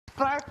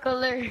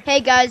Sparkler. Hey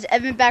guys,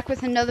 Evan back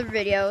with another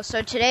video.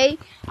 So today,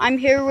 I'm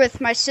here with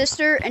my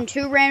sister and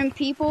two random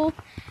people,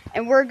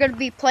 and we're gonna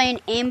be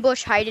playing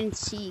ambush hide and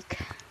seek.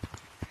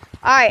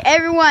 Alright,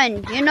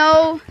 everyone, you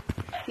know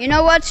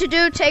what to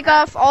do. Take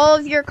off all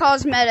of your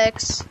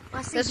cosmetics.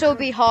 This will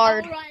be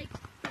hard.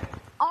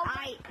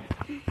 Alright.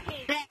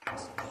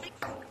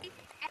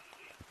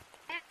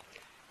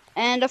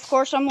 And of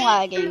course, I'm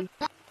lagging.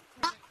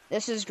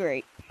 This is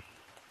great.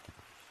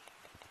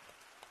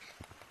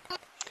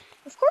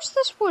 Of course,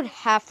 this would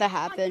have to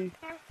happen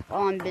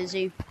while I'm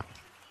busy.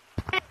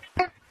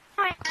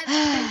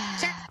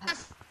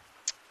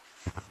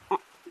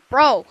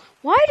 Bro,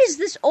 why does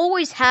this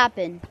always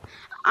happen?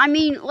 I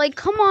mean, like,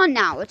 come on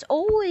now. It's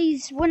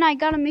always when I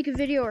gotta make a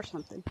video or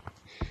something.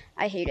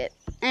 I hate it.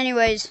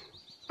 Anyways,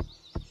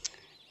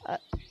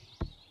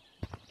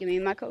 give me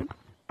my code.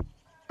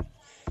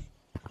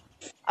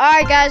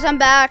 Alright, guys, I'm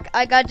back.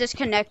 I got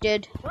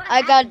disconnected. What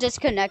happened?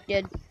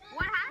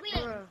 What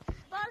happened?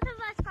 Both of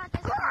us got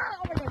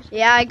disconnected.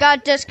 Yeah, I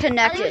got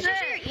disconnected.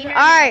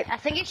 Alright. I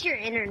think it's your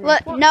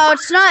internet. No,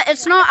 it's not.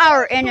 It's not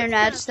our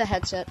internet. It's the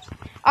headset.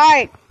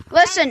 Alright,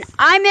 listen.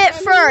 I'm it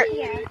first.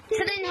 So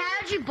then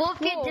how did you both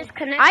get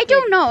disconnected? I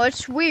don't know.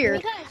 It's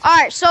weird.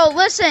 Alright, so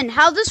listen.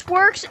 How this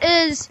works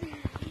is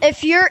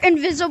if you're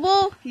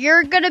invisible,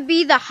 you're going to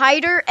be the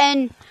hider,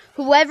 and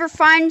whoever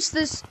finds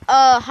this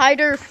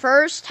hider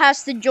first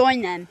has to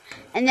join them.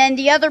 And then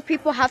the other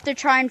people have to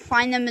try and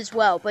find them as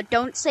well. But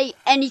don't say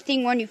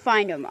anything when you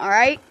find them,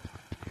 alright?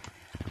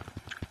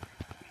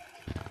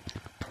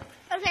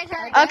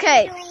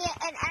 Okay. Doing it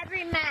in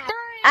every map.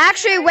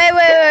 Actually,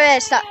 wait,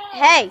 stop.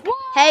 Hey,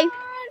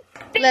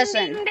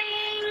 listen.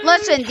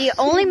 The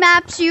only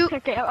maps you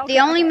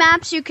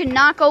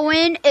cannot go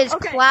in is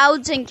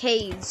clouds and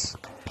caves.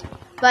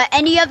 But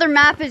any other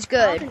map is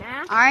good.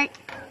 Alright?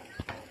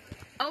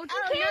 Oh, no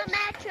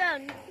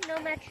metro. No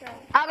metro.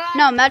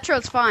 No,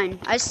 Metro's fine.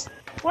 I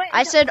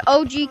said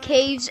OG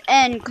caves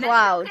and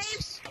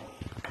clouds.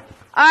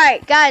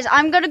 Alright, guys,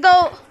 I'm gonna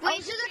go. Wait,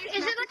 is it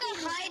like a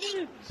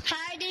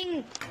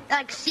hiding,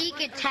 like seek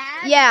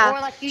attack? Yeah.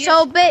 Or like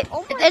So, but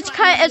it's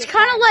kind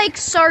of like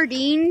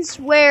sardines,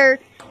 where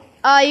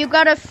you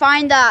gotta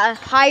find the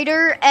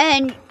hider,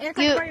 and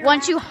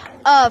once you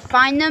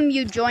find them,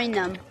 you join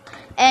them,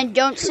 and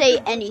don't say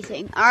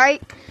anything.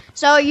 Alright.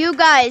 So you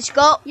guys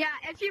go. Yeah,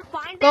 if you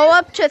find go them,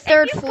 up to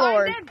third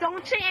floor. Them,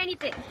 don't say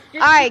anything.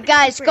 Alright,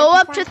 guys, go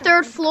up to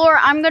third floor.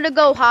 I'm gonna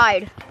go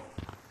hide,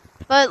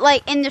 but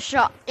like in the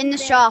shop.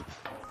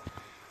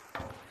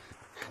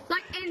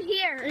 Like in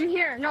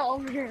here. No,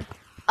 over here.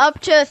 Up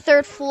to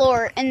third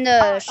floor in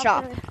the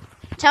shop. Okay.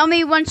 Tell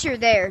me once you're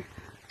there.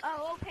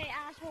 Oh, okay,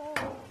 asshole.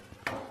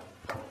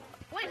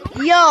 Wait,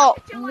 Yo,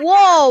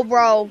 whoa,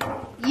 bro.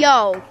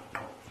 Yo.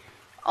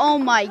 Oh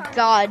my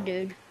god,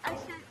 dude. I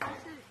said.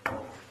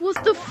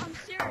 What the I'm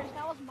serious.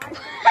 That was my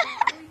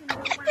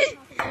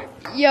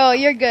fault. Yo,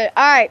 you're good.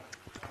 Alright.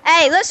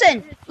 Hey,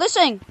 listen,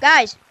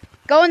 guys.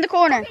 Go in the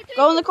corner.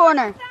 Go in the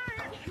corner.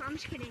 I'm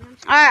just kidding.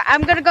 Alright,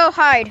 I'm gonna go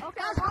hide. Okay,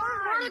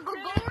 Go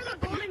where the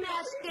golden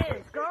mask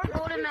is. Go where the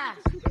golden mask.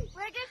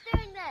 we're just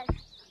doing this.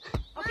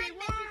 Okay,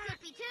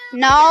 Mississippi too.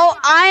 No,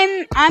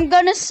 I'm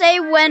gonna say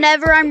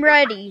whenever I'm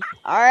ready.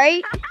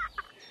 Alright?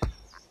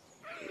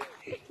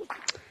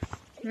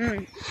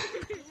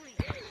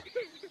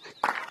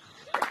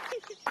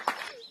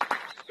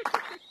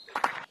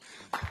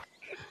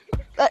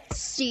 Let's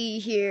see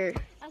here.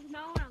 That's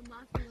not what I'm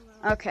laughing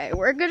about. Okay,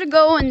 we're gonna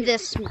go in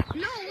this. No, what do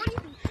you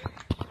think?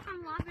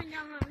 I'm laughing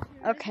down.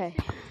 Okay.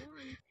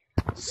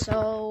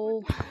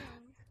 So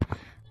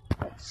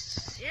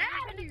let's. Yeah,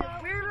 I'm gonna go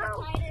to the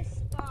tightest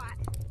spot.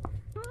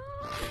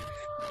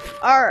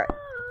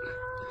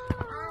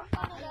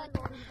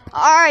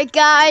 Alright,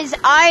 guys.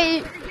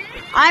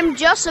 I'm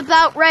just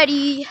about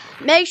ready.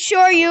 Make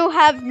sure you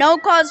have no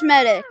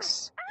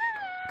cosmetics.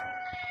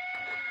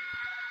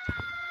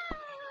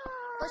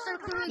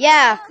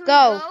 Yeah,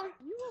 go.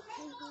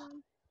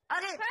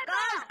 Okay,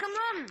 guys, come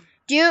on.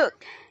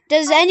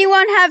 Does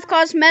anyone have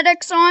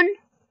cosmetics on?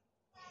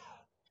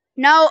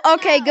 No?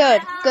 Okay,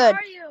 good. Where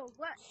are you?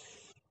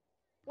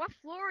 What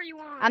floor are you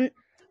on?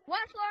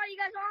 What floor are you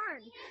guys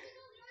on?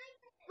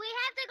 We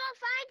have to go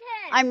find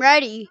him. I'm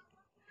ready.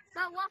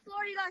 But what floor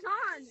are you guys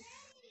on?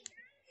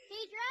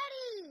 He's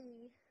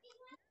ready.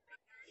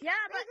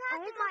 Yeah, but we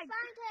have to go find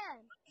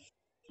him.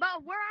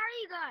 But where are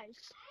you guys?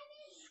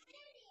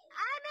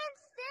 I'm in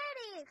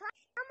city.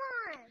 Come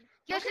on.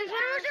 Just there's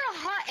a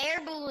hot air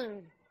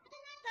balloon.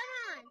 Come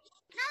on.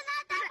 No,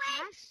 not that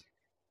way.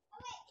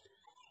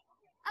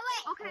 Oh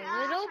wait. Okay.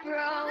 Little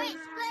bro. Wait,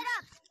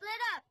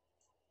 split up.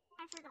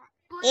 I forgot.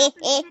 Split up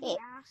in city,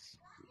 ass.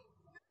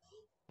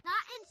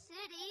 Not in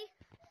city.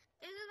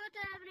 If you go to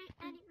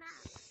any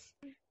map.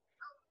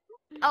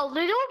 Oh,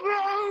 little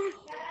bro.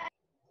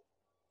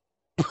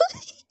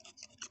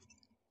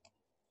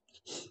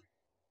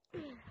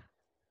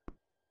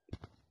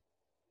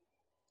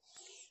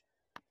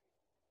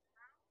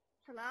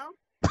 Hello?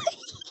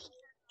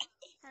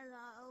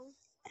 Hello?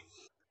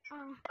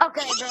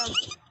 Okay, bro.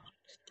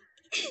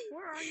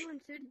 Where are you in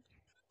city?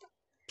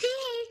 See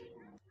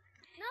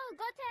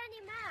go to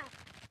any map.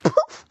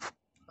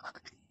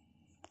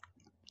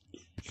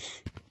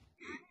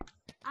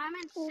 I'm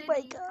in Oh city. my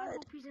I God.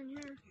 hope he's in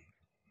here.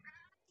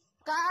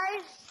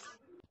 Guys.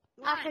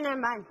 Actually, never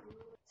mind.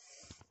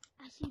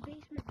 I see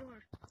basement door.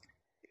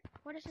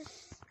 What is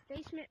this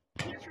basement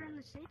picture in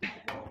the city?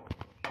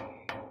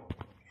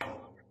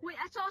 Wait,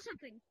 I saw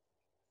something.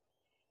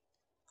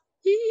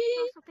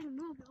 I saw something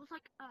move. It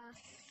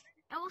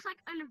was like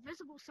an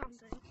invisible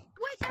something.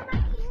 Wait, that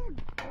might be him.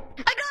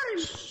 I got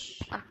him.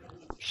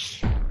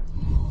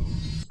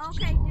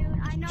 Okay, dude,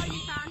 I know you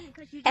found him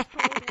because you just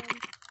told him.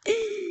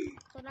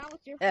 So now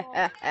it's your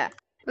fault.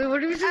 Wait,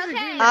 what are we doing?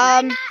 Okay,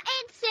 Um, we're not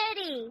in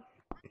city.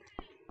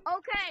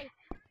 Okay.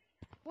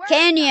 Where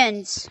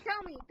Canyons.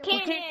 Tell me.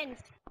 Canyons.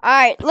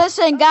 Alright,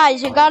 listen,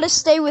 guys, you gotta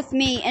stay with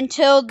me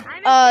until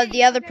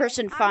the other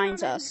person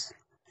finds us.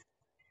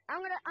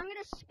 I'm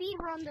gonna speed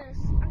run this.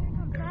 I'm gonna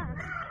come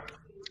fast.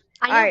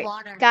 I need Alright,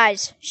 water.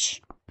 guys, shh.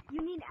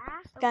 You need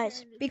ass?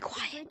 Guys, Okay, be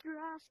quiet. Drink your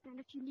ass then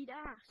if you need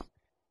ass.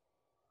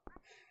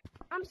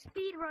 I'm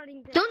speed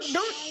running this.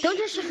 Don't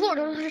touch the floor.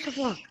 Don't touch the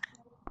floor.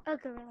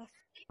 Okay, Ross.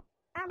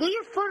 Get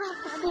your foot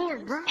off the floor,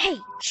 bro. Hey,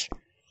 shh.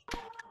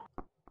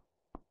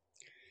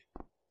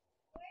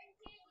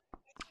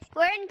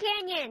 We're in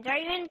canyons. Are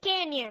you in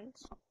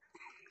canyons?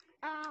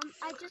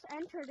 I just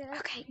entered it.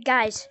 Okay,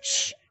 guys,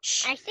 shh,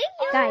 shh. I see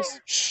you.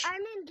 Guys, shh.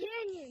 I'm in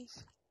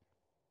canyons.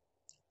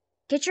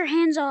 Get your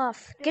hands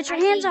off. Get your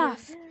hands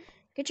off.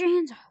 Get your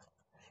hands off.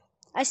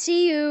 I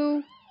see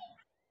you.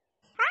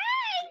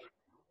 Hi.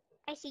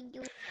 I see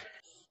you.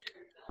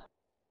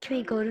 Can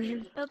we go to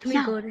him? Can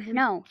we go to him?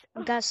 No,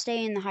 we gotta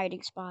stay in the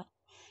hiding spot.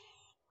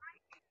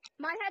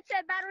 My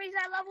headset battery's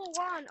at level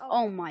 1.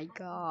 Oh my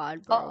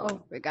God, bro.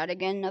 Uh-oh. We gotta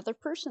get another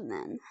person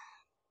then.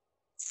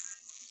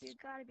 You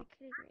gotta be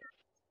kidding me.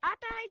 I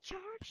thought I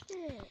charged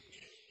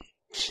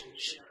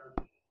it.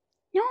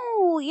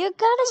 No, you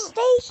gotta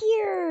stay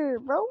here,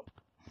 bro.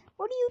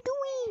 What are you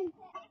doing?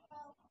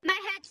 My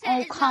headset Oh,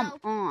 is come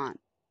low. on.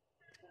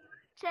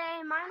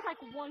 Say, mine's like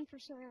 1%.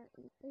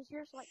 Is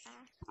yours like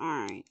ass?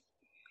 Alright.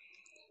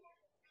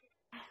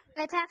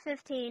 It's at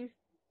 15.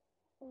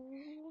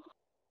 Ooh.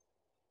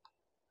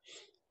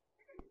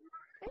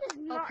 It is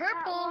Oh, not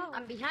purple. that low.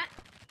 I'm behind.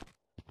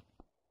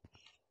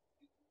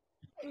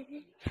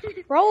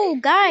 Bro,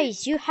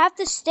 guys, you have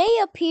to stay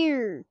up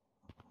here.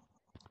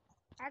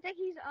 I think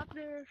he's up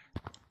there.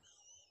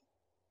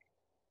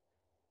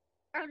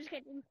 I'm just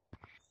kidding.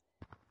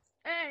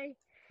 Hey.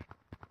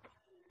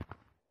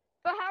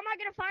 But how am I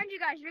gonna find you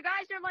guys? You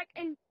guys are like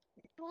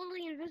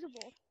totally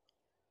invisible.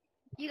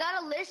 You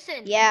gotta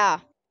listen. Yeah.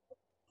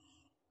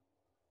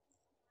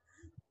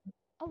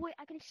 Oh wait,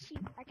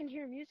 I can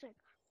hear music.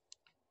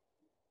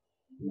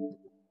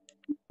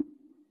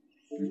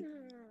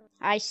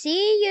 I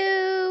see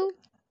you.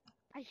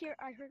 I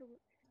heard it.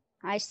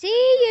 I see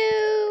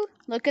you.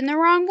 Looking the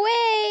wrong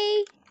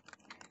way.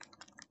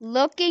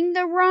 Looking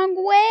the wrong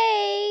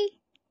way.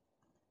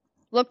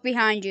 Look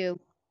behind you.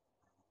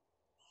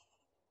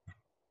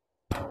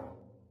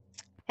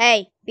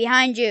 Hey,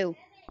 behind you.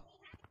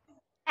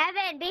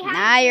 Evan, behind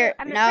Now you. you're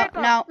I'm in no,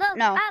 purple. no, Look,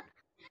 no. up.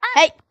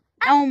 Hey,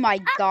 oh my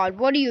God,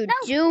 what are you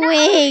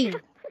doing?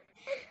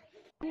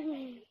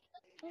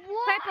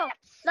 Purple,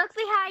 look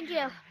behind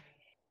you.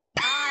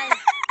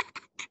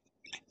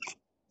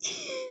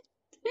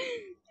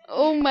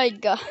 Oh my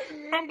God.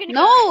 I'm gonna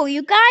No,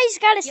 you guys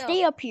gotta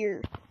stay up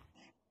here.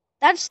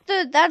 That's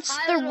the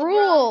little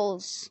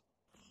rules.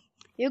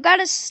 You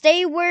gotta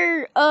stay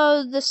where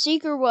the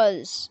seeker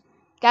was.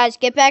 Guys,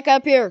 get back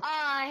up here.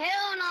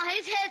 Hell no,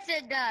 his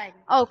headset died.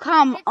 Oh,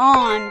 come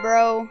on,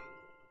 bro.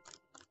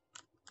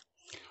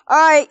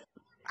 Alright.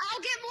 I'll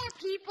get more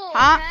people,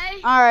 Huh?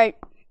 okay? Alright.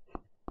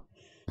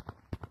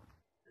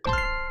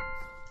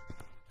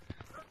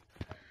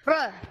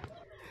 Bruh.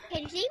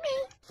 Can you see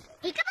me?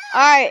 He come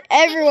Alright,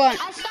 everyone.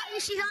 I saw you,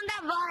 she's on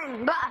that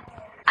vine, but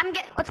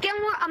let's get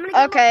more, I'm gonna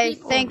get Okay, more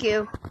people. thank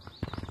you.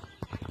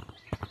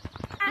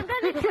 I'm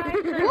gonna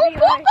charge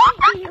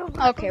my viewers.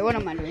 Okay, what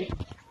am I doing?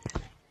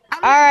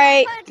 I'm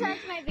Alright. I'm gonna charge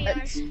my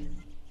viewers.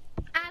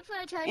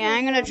 Yeah,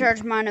 I'm gonna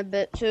charge mine a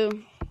bit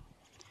too.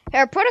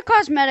 Here, put a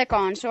cosmetic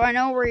on so I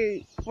know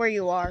where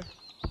you are.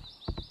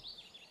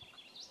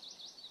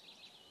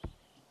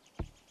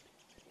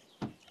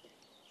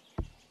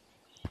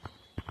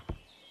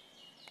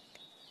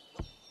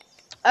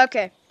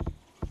 Okay.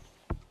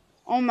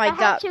 Oh my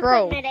God,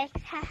 bro.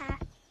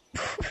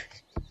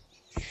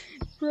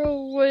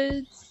 Bro,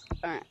 what?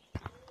 Alright.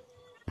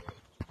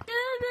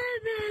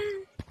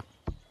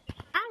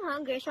 I'm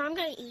hungry, so I'm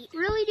gonna eat.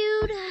 Really,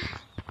 dude?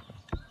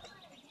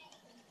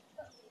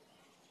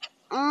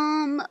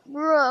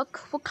 Brooke,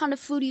 what kind of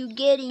food are you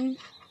getting?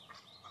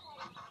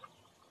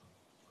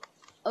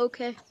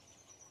 Okay.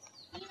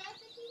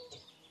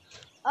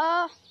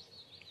 A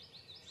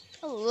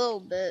little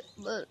bit,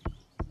 but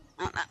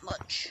not that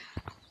much.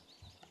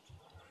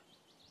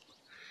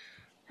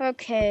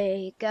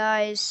 Okay,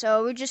 guys,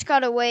 so we just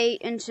gotta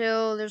wait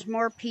until there's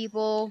more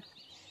people.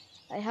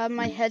 I have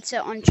my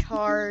headset on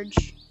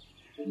charge.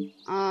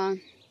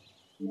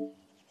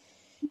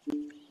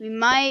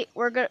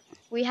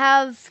 We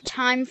have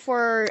time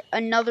for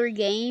another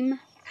game.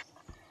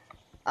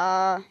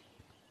 But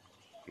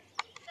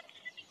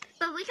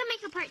we can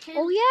make a part 2.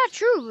 Oh yeah,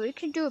 true. We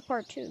could do a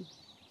part 2.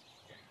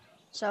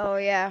 So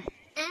yeah.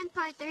 And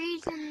part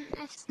 3s and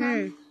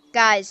stuff.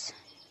 Guys.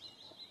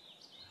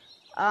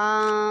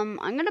 I'm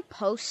gonna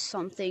post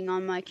something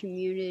on my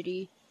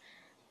community.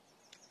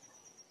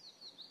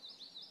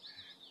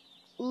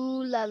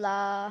 Ooh la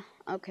la.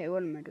 Okay,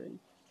 what am I doing?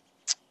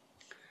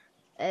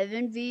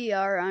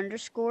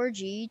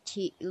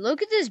 EvanVR_GT.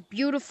 Look at this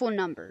beautiful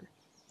number.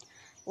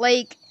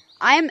 Like,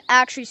 I am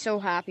actually so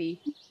happy.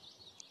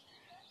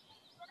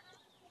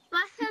 How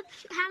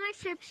much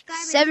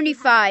subscribers?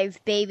 75,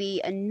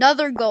 baby.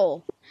 Another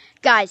goal.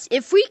 Guys,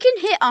 if we can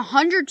hit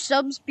 100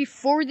 subs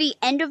before the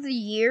end of the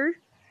year,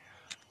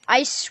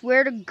 I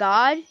swear to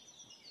God,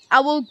 I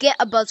will get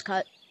a buzz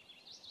cut.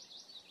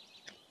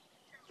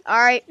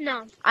 Alright?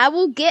 No. I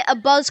will get a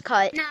buzz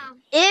cut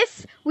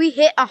if we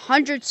hit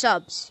 100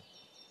 subs.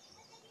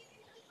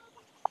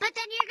 But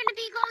then you're going to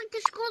be going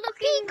to school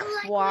looking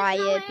like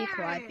quiet, be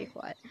quiet, be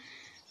quiet.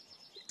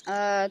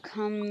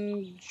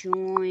 Come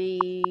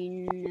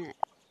join.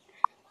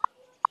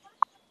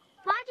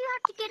 Why do you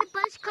have to get a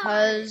buzz cut?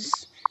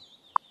 Cause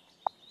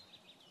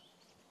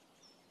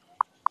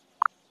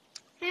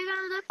you're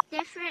gonna look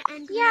different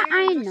and yeah,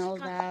 I know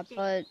that,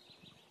 but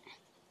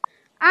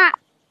I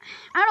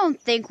don't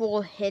think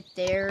we'll hit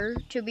there,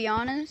 to be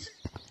honest.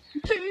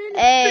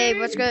 Hey,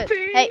 what's good?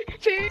 Hey,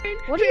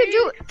 what are you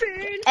doing?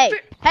 Hey,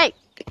 hey.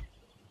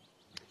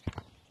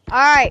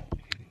 All right.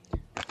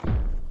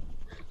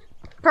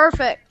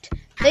 Perfect.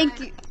 Thank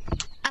you.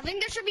 I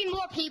think there should be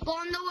more people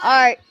on the way. All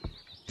right.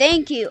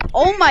 Thank you.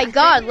 Oh my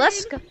God,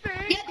 let's go. All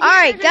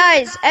right,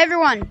 guys,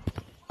 everyone.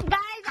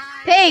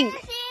 Pink.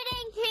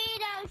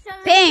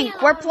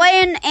 Pink, we're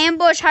playing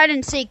ambush hide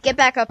and seek. Get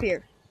back up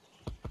here.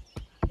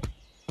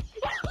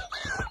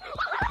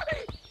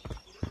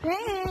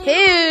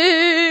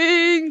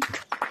 Pink,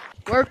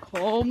 we're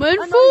coming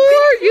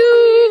for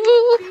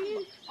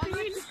you. I'm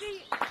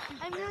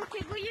gonna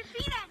tickle your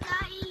feet at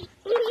night.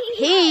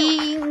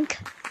 Pink.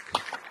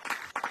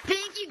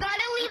 Pink, you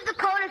gotta leave the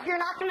code if you're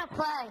not gonna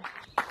play.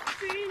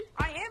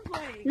 I am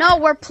playing. No,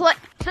 we're playing.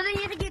 So then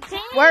you have to get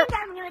Pink. We're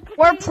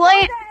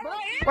playing.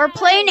 We're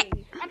playing.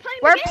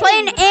 We're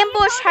playing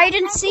ambush hide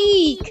and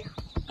seek.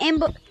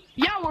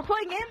 Yeah, we're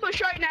playing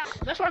ambush right now.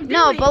 That's what I'm doing.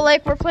 No, but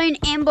like we're playing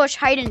ambush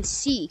hide and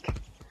seek.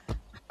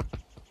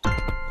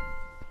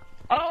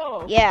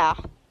 Oh. Yeah.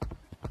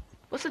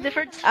 What's the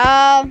difference?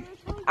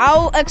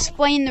 I'll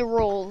explain the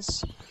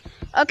rules.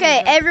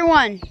 Okay,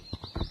 everyone.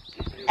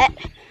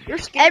 You're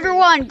scary.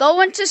 Everyone,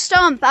 go into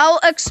Stump. I'll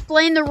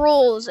explain the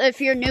rules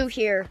if you're new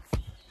here.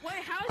 Wait,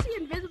 how is he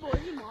invisible?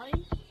 Is he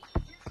mine?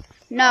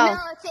 No. No,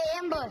 it's an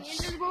ambush.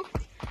 Invisible?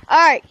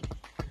 Alright.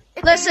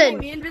 It's Listen.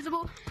 Me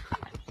invisible?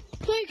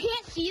 So you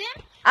can't see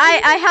them?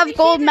 I have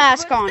gold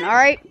mask on,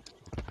 alright?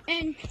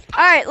 And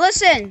Alright,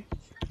 listen.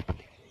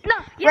 no,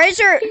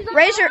 Razor. You can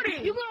only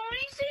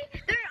see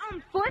they're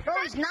on foot. Bro,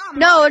 it's not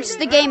No, mine. it's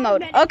the game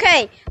mode.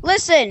 Okay,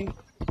 listen.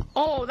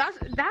 Oh, that's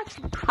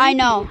I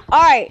know.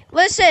 Alright,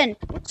 listen.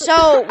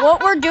 So,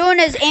 what we're doing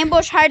is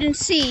ambush hide and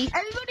seek.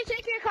 Everybody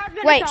take your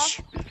cosmetics Wait,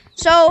 off.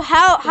 so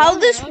how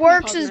this I like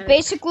works is cosmetics.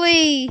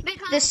 basically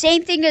the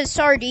same thing as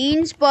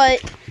sardines, but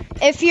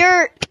if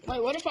you're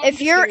Wait, what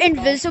if you're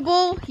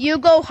invisible, you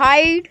go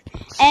hide,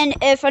 and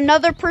if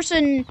another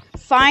person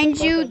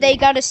finds you, they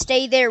gotta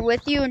stay there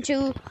with you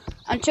until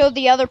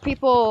the other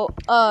people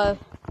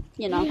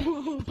you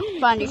know,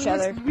 find each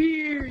other.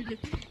 Weird.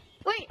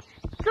 Wait,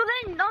 so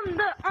then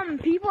the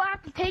people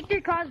have to take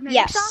their cosmetics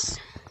Yes. off?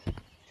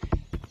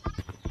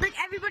 Like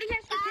everybody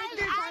has to take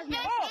their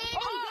cosmetics off.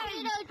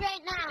 Right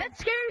now. That's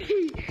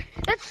scary.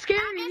 That's scary.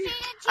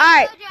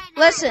 Alright,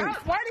 listen.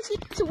 Why does he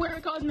have to wear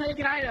a cosmetic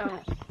and I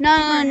don't?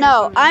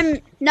 No.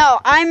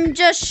 I'm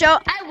just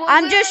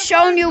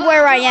showing you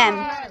where I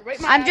am.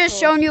 I'm just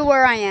showing you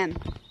where I am.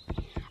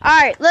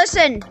 Alright,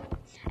 listen.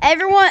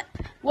 Everyone,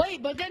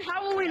 Wait, but then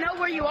how will we know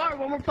where you are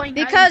when we're playing?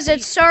 because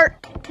it's No,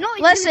 you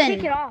listen. can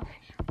take it off.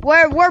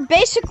 We're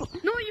basically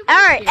No, you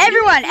Alright,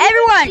 everyone,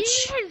 See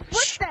shh, his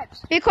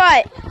footsteps. be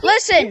quiet.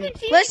 Listen, You can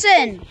see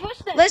listen, his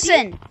footsteps.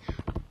 listen.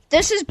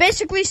 This is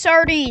basically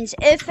sardines.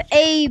 If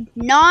a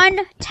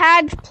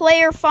non-tagged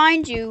player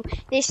finds you,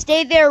 they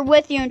stay there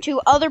with you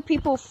until other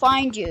people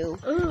find you.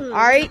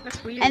 Alright?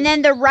 That's weird. And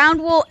then the round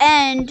will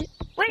end.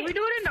 Wait, we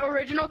do it in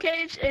original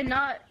caves and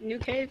not new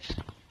caves.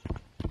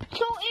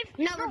 So if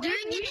No, we're doing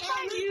it in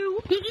You,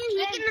 he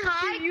can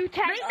hide. you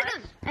tag us,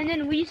 and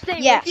then we stay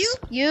Yes.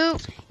 with you.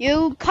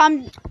 You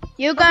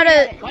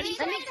gotta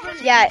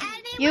yeah,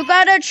 you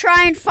gotta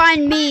try and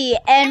find me,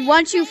 and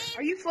once you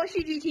are you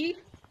Flushy GT?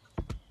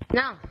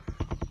 No,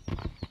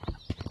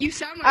 You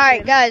sound like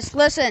Alright him. guys,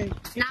 listen.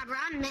 not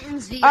Ron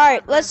Mittens VR.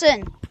 Alright,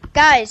 listen.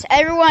 Guys,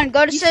 everyone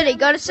go to You city, sound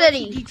go to like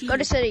city. Flushy GT. Go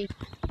to city.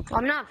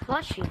 I'm not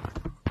flushy.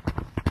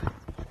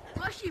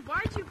 Flushy,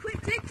 why'd you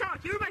quit TikTok?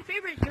 You were my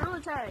favorite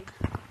gorilla tag.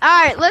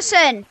 Alright,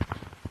 listen.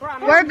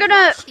 we're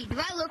gonna.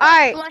 All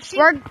right,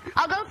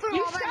 I'll go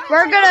through all my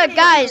we're gonna,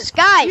 guys,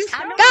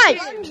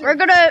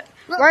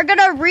 we're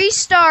gonna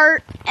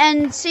restart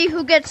and see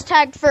who gets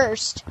tagged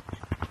first.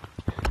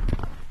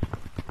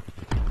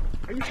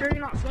 Are you sure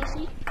you're not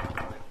Flushy?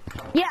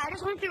 Yeah, I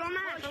just went through all my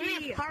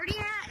only a party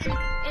hat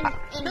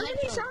and Doesn't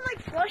he sound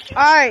like Flushy?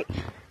 All right,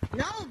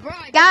 No, bro.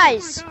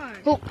 guys.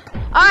 All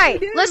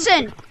right,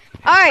 listen.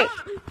 All right,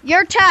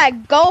 your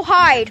tag. Go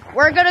hide.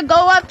 We're gonna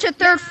go up to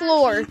 3rd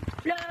floor.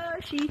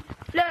 Flushy,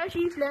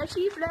 Flushy,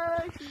 Flushy,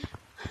 Flushy.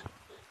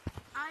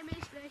 I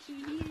miss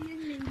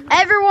Flushy.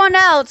 Everyone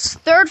else,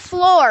 3rd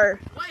floor.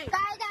 Wait.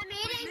 Guys, I'm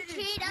eating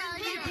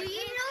Cheetos. Do you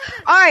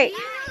know All right,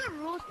 the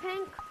rules,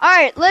 Pink? all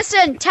right.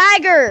 Listen,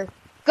 Tagger.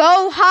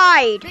 Go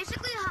hide.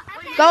 Basically,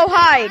 Go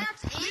hide.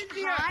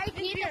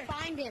 You need to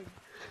find him.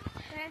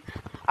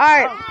 All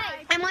right.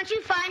 And once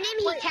you find him,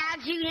 he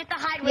tags you. You have to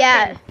hide with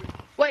Yeah. him.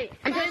 Wait.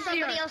 Until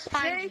somebody else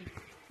finds Say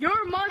you.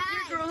 your monthly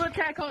Gorilla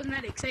Tag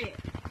Cosmetic. Say it.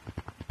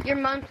 Your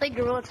monthly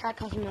Gorilla Tag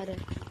Cosmetic.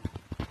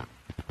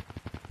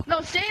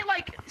 No, say it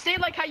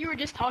like how you were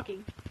just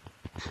talking.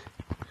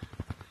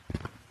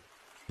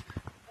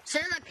 Say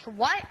like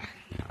what?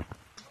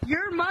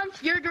 Your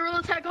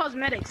Gorilla Tag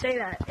Cosmetic. Say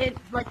that. It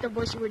like the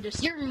voice you were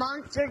just. Your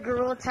monster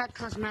Gorilla Tag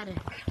Cosmetic.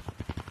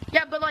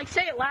 Yeah, but like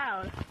say it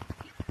loud.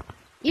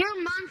 Your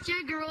monster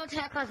Gorilla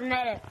Tag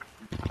Cosmetic.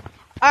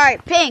 All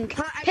right, Pink.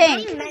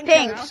 Pink.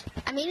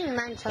 I'm eating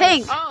Mentos.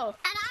 Pink. Oh. And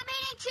I'm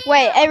eating Cheetos.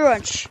 Wait,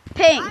 everyone. Shh.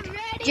 Pink.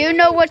 Do you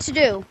know what to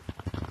do?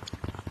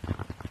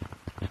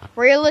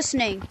 Were you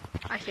listening?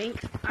 I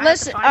think. I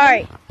Listen. have All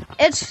to find right.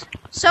 It's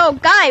so,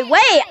 guy.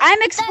 Wait,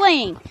 I'm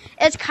explaining.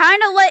 It's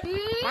kind of like. him.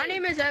 My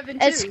name is Evan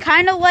too. It's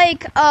kind of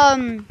like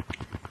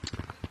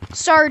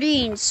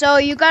sardines. So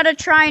you gotta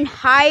try and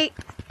hide.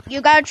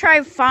 You gotta try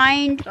and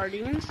find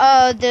Sardines.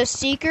 the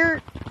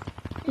seeker.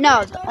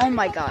 No, oh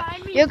my god.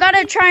 You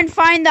gotta try and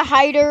find the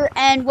hider,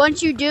 and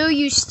once you do,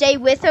 you stay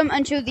with him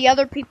until the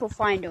other people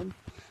find him.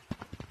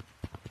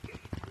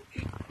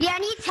 Yeah,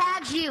 and he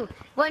tags you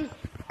when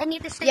and you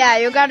have to stay. Yeah,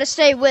 with you him. gotta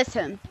stay with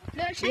him.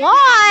 Flushy.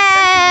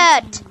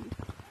 What?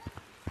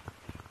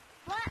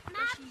 What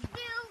maps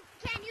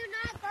do? Can you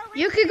not go in?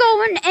 You could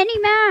go in any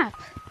map.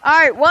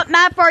 Alright, what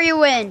map are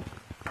you in?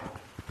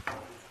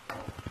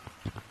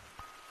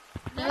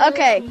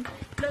 Okay.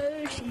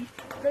 Flushy,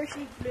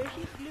 Flushy,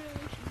 Flushy,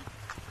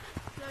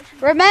 Flushy.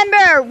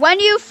 Remember, when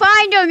you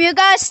find him, you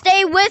gotta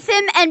stay with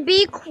him and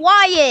be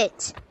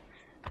quiet.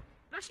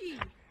 Flushy.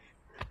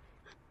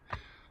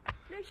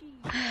 Flushy.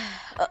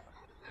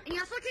 And you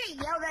also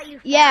can't yell that you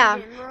found Yeah.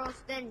 him, or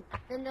else then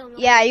they'll know.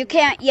 Yeah, you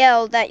can't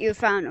yell that you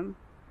found him.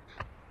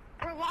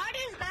 Or why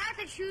does that have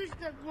to choose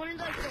the one of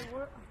like the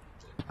worst?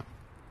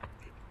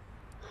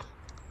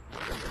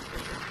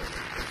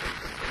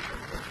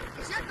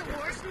 It's not the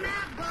worst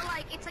map, but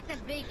like it's like the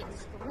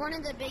biggest, one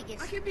of the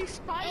biggest, I could be and with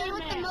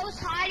the Spider-Man. most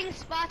hiding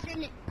spots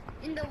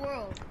in the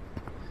world.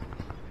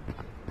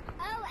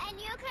 Oh, and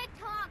you could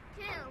talk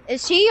too.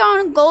 Is he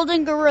on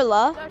Golden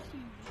Gorilla? Flushy.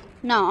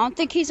 No, I don't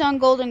think he's on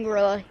Golden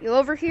Gorilla. You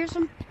overhear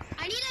some?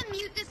 I need to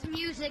mute this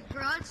music,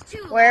 bro. It's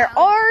too Where loud.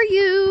 are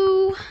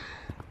you?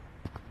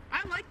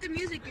 I like the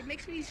music. It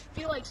makes me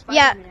feel like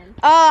Yeah, Spider-Man.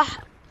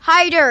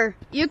 hider.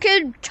 You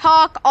could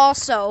talk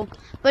also,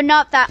 but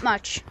not that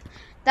much.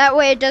 That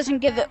way it doesn't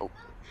give it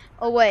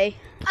away.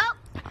 Oh,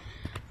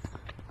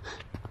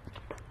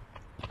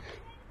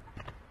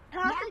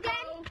 Talk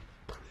again.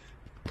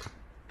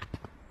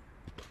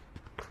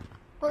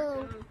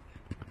 Boo.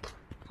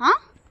 Huh?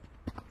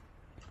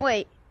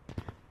 Wait.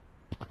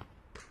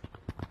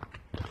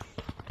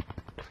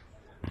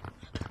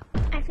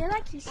 I feel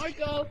like he's.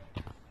 Marco.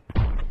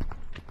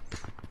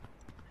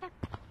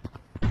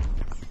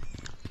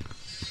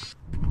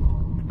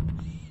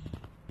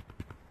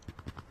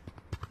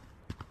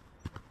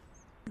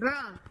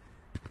 Bruh.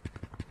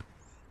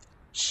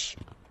 Shh.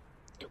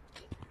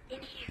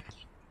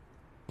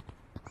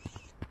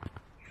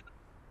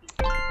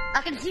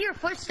 I can see your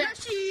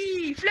footsteps.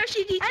 Flushy,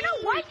 Flushy DT. I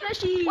know, why-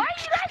 Flushy. Why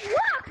do you guys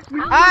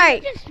walk?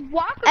 Alright. Just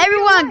walk.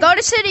 Everyone, go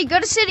to city. Go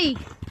to city.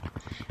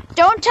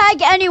 Don't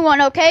tag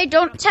anyone, okay?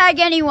 Don't tag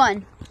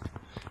anyone.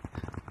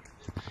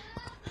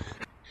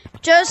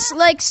 Just,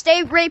 like,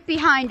 stay right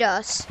behind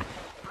us.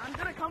 I'm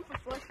gonna come for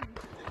Flushy.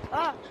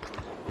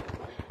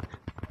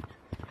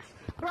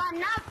 Bro, I'm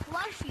not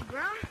flushy, bro.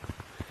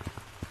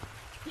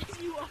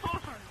 Yes, you are.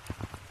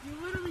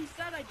 You literally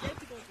said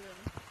identical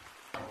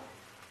to him.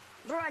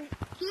 Bro,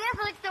 he has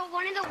like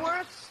one of the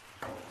worst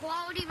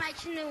quality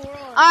mics in the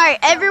world. Alright,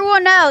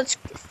 everyone else.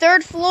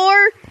 3rd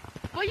floor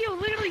Well, you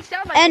literally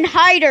sound like and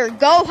hider.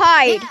 Go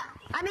hide. Yeah,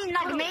 I mean,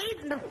 like me.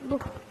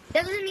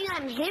 That doesn't mean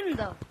I'm him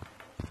though.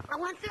 I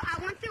went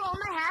through all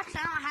my hacks.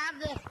 I don't have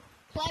the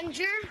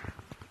plunger.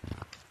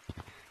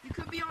 you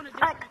could be on a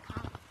different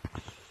account.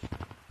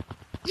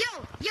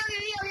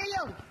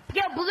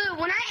 Yo, Blue.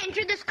 When I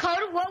entered this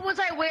code, what was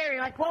I wearing?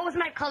 Like, what was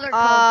my color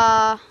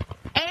code?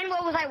 And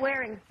what was I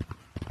wearing?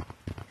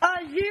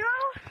 0.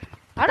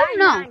 I don't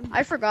know.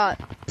 I forgot.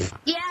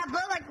 Yeah,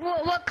 but like,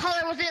 what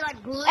color was it?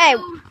 Like blue? Hey,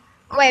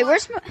 wait,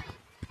 where's my...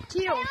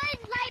 Teal.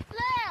 Light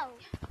blue.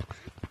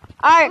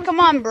 Alright, come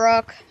on,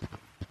 Brooke.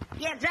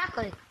 Yeah,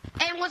 exactly.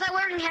 And was I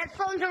wearing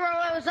headphones or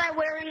was I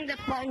wearing the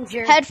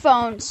plunger?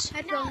 Headphones.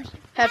 Headphones.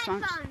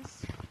 Headphones.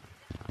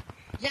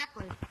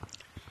 Exactly.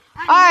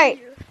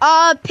 Alright,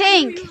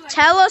 Pink,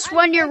 tell us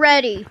when you're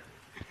ready.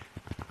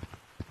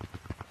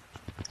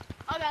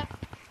 Okay.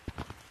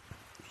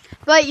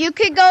 But you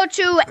could go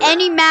to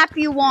any map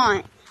you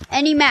want.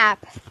 Any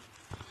map.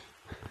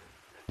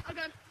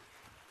 Okay.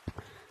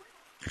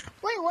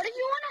 Wait, what if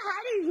you want to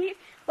hide in here?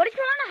 What if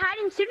you want to hide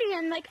in city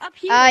and like up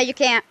here? You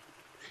can't.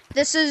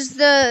 This is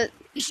the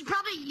You should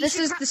probably.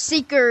 the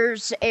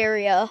Seekers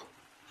area.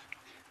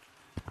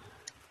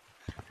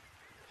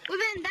 Well,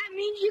 then that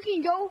means you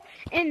can go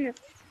in the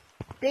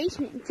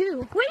basement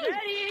too. Wait.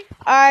 Ready?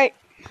 Alright.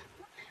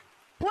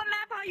 What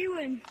map are you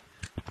in?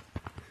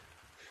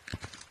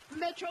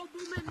 Metro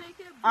Boomin, make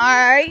it.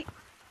 Alright.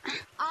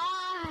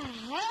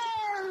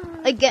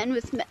 Hell. Again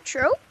with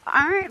Metro.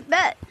 Alright,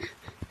 bet.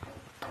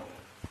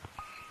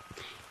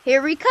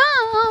 Here we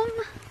come.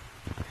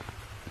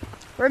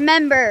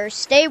 Remember,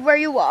 stay where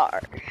you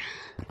are.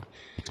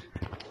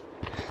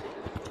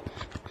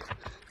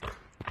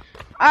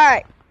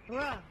 Alright.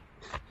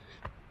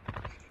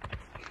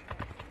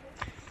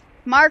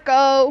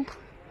 Marco.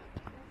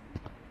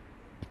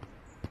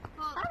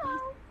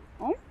 Hello.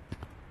 Oh.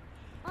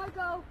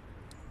 Marco.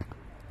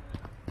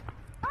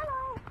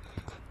 Hello.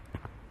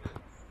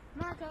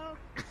 Marco.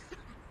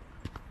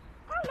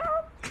 Hello.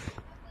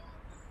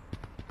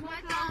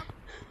 Marco.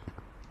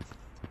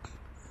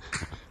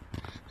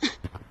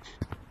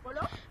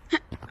 Hello.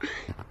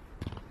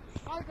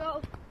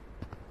 Marco.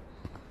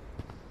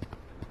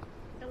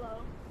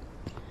 Hello.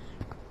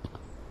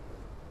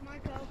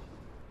 Marco.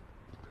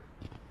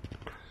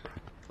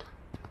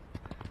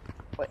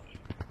 Wait.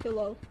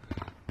 Hello.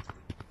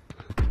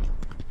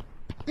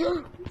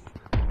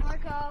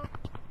 Marco.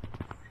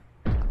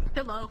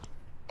 Hello.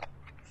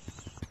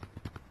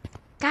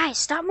 Guys,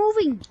 stop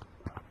moving.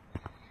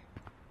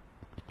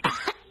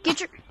 Get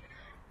your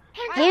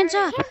hands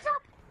up.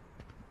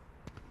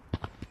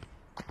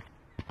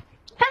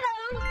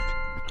 Hello.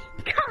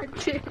 God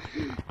damn.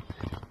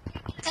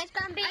 It's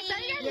gonna be.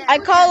 I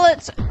call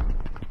it.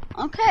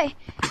 Okay.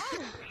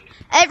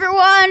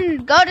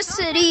 Everyone, go to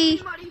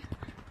city.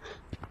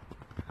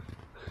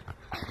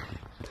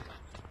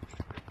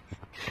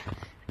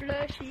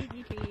 Flushy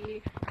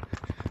DT.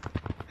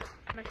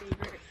 My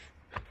favorite.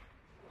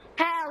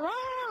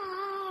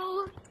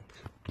 Hello.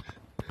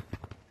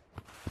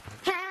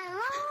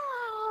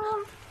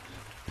 Hello.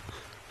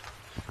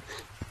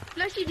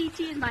 Flushy DT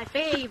is my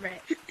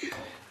favorite.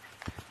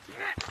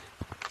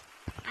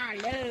 I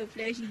love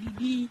Flushy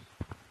DT.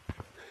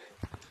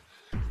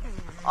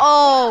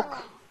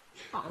 Oh,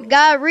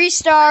 gotta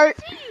restart.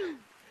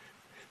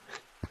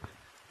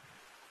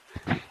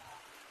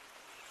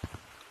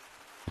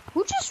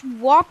 Who just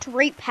walked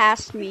right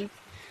past me?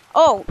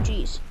 Oh,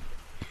 jeez.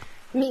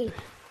 Me.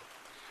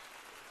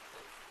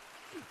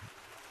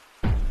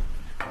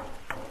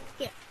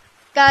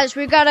 Guys,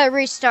 we gotta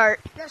restart.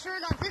 Yeah, sure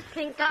got this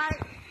pink guy.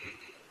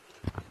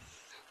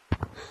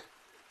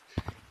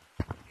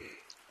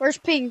 Where's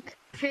Pink?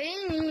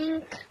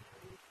 Pink.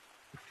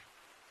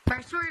 But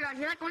I swear to God,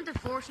 he like went to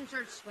force and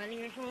started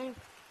sweating or something.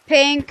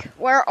 Pink,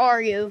 where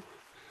are you?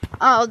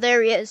 Oh,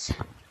 there he is.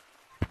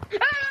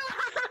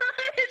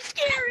 It's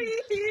scary.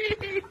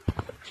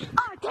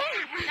 Oh,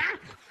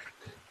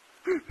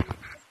 damn.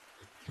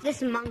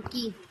 This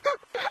monkey.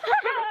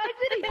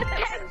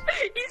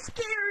 He's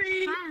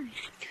scary.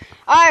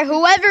 Alright,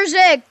 whoever's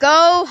it,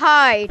 go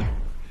hide.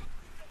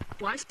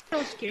 Why is it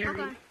so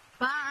scary? Okay.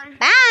 Bye.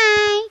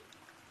 Bye.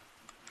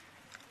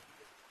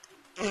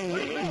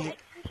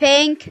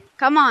 Pink,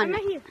 come on. I'm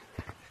right here.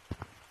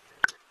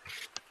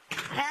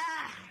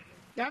 Ah.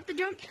 You have to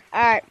jump?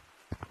 Alright.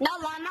 No,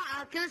 I'm not.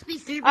 I'll kill this be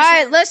 3%.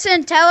 Alright,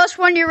 listen, tell us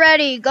when you're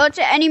ready. Go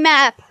to any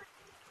map.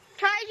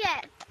 Try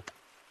it.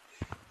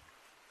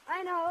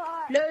 I know.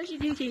 Flushy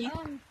DT.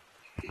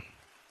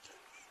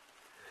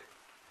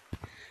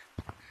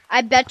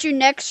 I bet you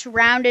next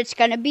round it's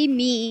gonna be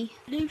me.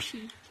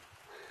 Lucy.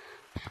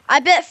 I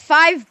bet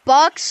 $5.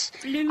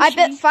 Lucy. I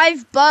bet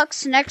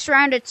 $5 next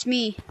round it's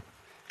me.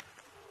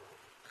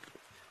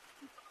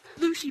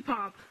 Lucy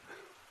Pop.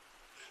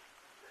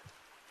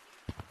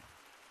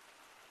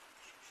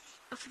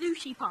 A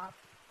Lucy Pop.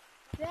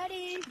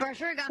 Ready? For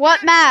sure got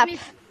What map?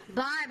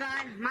 Bye,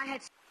 bye. My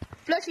head's.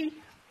 Flushy.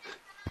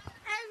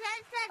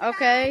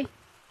 Okay.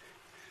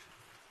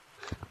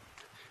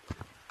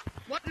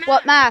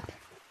 What map?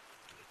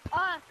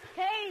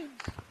 Cage.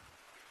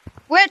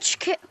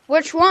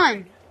 Which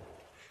one?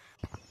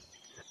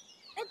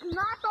 It's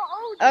not the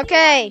old.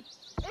 Okay.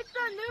 It's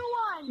the new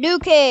one. New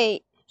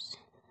caves.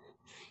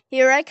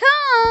 Here I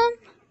come.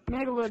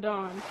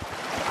 Megalodon.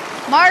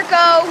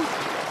 Marco.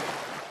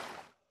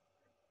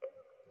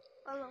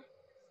 Hello.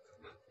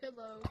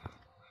 Hello.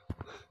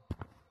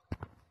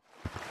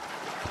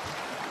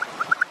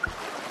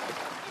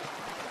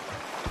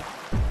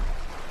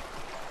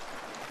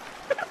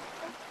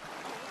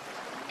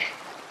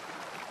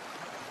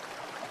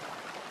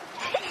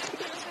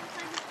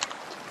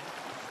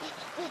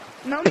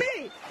 No me.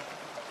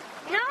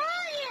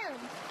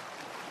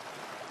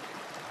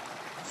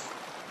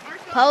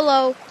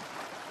 Polo.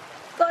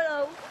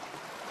 Polo.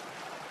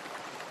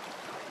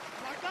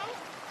 Marco?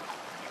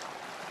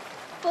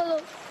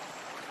 Polo.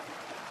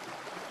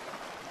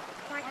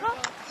 Marco?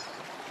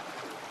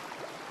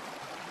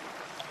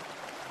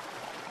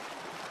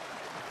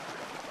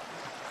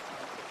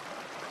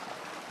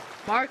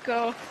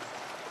 Marco.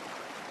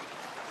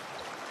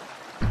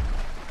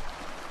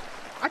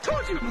 I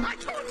told you! I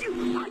told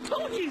you! I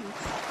told you!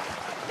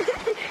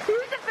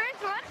 Who's the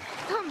first one?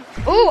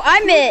 Ooh,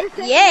 I'm it.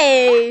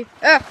 Yay.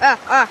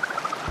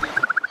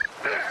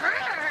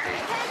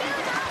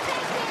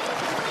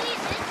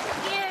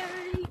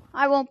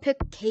 I won't pick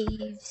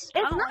caves.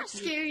 It's not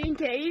scary in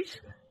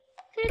caves.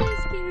 It is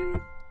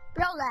scary.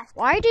 Bro left.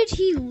 Why did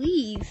he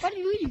leave? Why did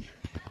you leave?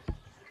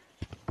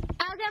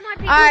 I'll get my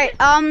people. Alright,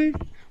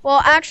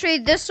 well, actually,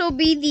 this will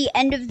be the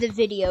end of the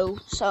video,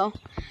 so.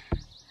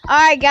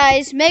 Alright,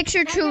 guys, make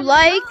sure to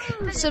like,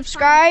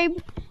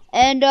 subscribe,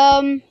 and,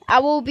 I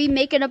will be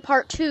making a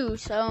part 2,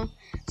 so.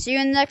 See you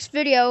in the next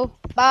video.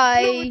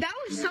 Bye. That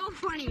was so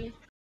funny.